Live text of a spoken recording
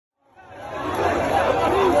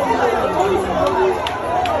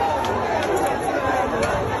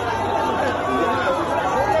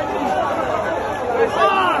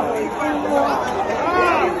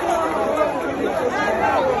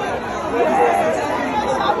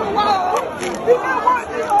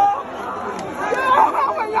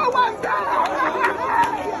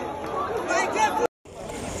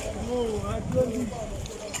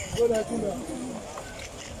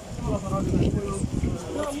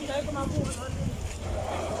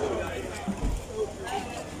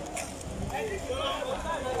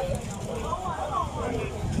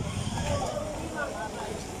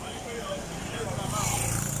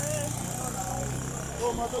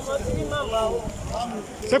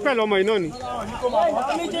C'est pas l'homme iná ni.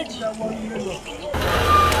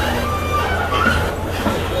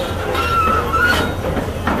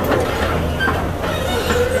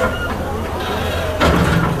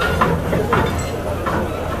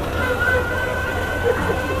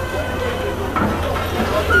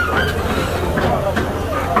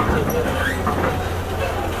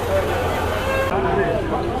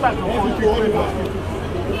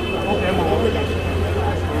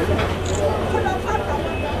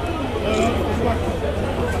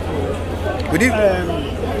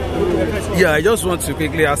 Yeah, I just want to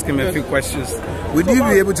quickly ask him a few questions. Would you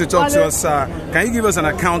be able to talk to us, sir? Can you give us an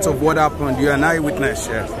account of what happened? You are an eyewitness,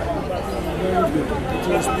 yeah. It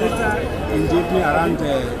was later in the evening around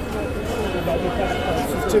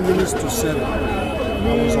 15 minutes to 7. I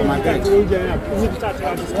was on my bed. What I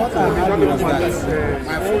had was that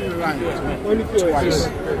my phone rang twice.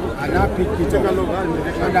 And I picked it up.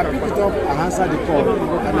 And I picked it up, I answered the call.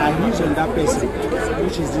 And I hit on that person,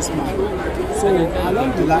 which is this man. So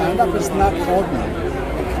along the line, another person now called me.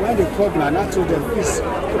 When they called me, and I told them, please,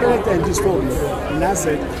 put it in this phone. And I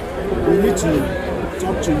said, we need to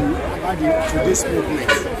talk to you about today's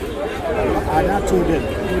movement. And I told them,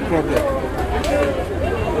 no problem.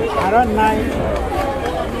 Around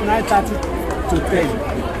 9:30 to 10.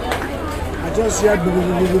 I just heard boo, boo,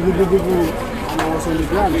 boo, boo, boo, boo, boo, and I was on the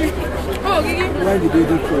ground when the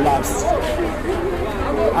building collapsed.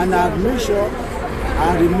 And I've made sure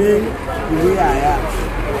I remain the way I am,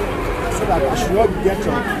 so that I should not get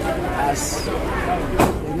up as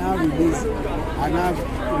they now release. I now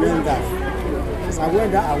went down. As I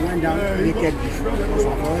went down naked because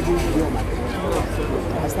I've already been on my bed.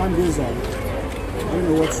 As time goes on, I don't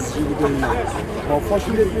know what is really going on. But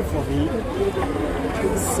fortunately for me,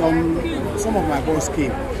 some of my boys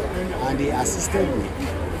came and they assisted me.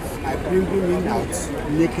 I bring him out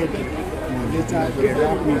nakedly. Later they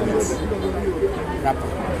wrapped me with wrapper.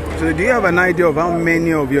 So do you have an idea of how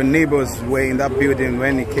many of your neighbors were in that building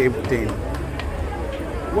when it caved in?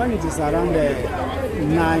 When it is around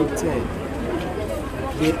 9:10,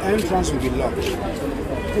 the entrance will be locked.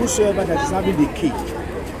 Whosoever that is having the key,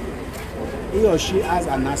 he or she has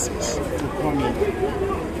an access to come in.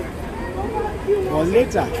 But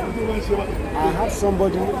later, I had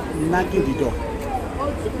somebody knocking the door.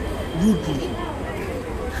 Rudely,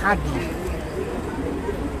 hardly.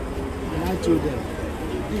 And I told them,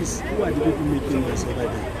 please, who are the people making noise over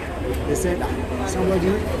there? They said that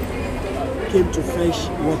somebody came to fetch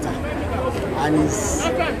water and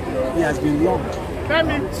he has been locked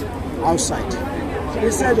outside.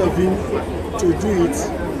 Instead of him to do it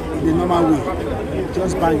in the normal way,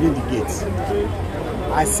 just banging the gate.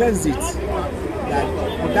 I sensed it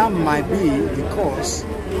that might be the cause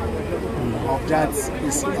of this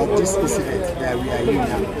incident that we are in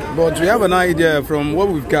now. But we have an idea from what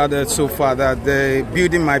we've gathered so far that the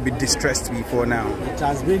building might be distressed before now. It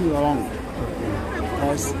has been long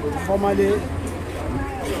because formerly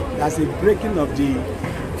there's a breaking of the,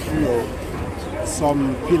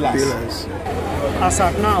 some pillars. As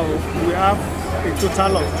at now, we have a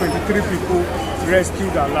total of 23 people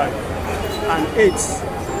rescued alive and 8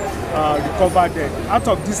 recovered dead. Out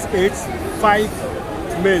of these 8, 5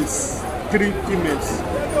 males, 3 females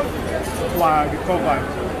were recovered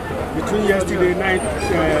between yesterday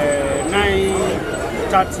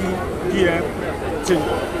 9:30 p.m. till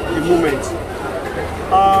the moment.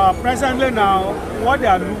 Presently now, what we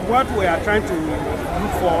are trying to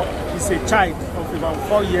look for is a child of about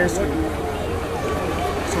 4 years old.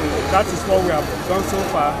 So that is what we have done so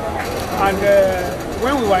far. And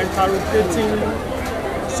when we were interrogating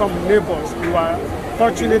some neighbors, we were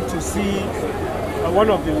fortunate to see one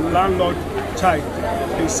of the landlord child,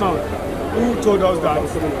 his son, who told us that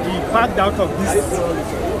he packed out of this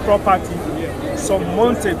property some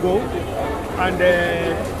months ago, and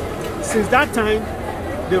since that time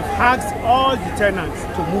they've asked all the tenants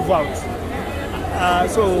to move out.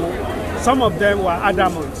 So some of them were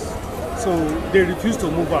adamant, so they refused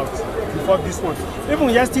to move out before this one. Even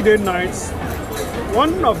yesterday night,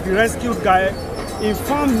 one of the rescued guy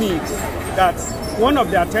informed me that one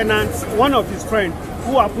of their tenants, one of his friends,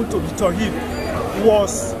 who happened to be Tohib,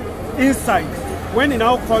 was inside when he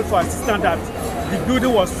now called for assistance that the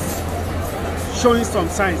building was showing some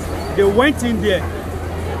signs. They went in there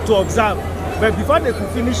to observe, but before they could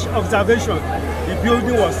finish observation, the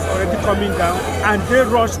building was already coming down and they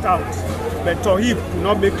rushed out, but Tohib could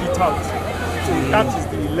not make it out. So that is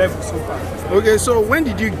the level so far. Okay, so when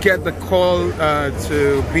did you get the call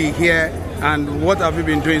to be here, and what have you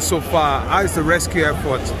been doing so far? How is the rescue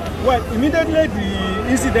effort? Well, immediately the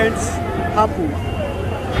incidents happened,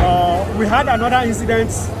 we had another incident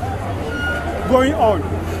going on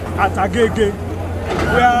at Agege,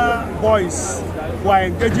 where boys were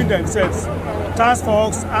engaging themselves. Task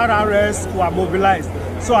force, RRS were mobilized.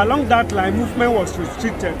 So along that line, movement was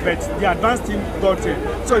restricted, but the advanced team got here.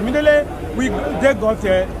 So immediately they got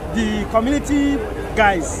here, the community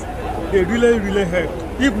guys, they really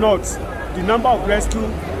helped. If not, the number of rescue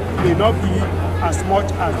may not be as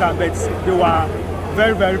much as that, but they were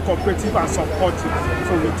very cooperative and supportive.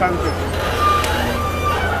 So we thank them.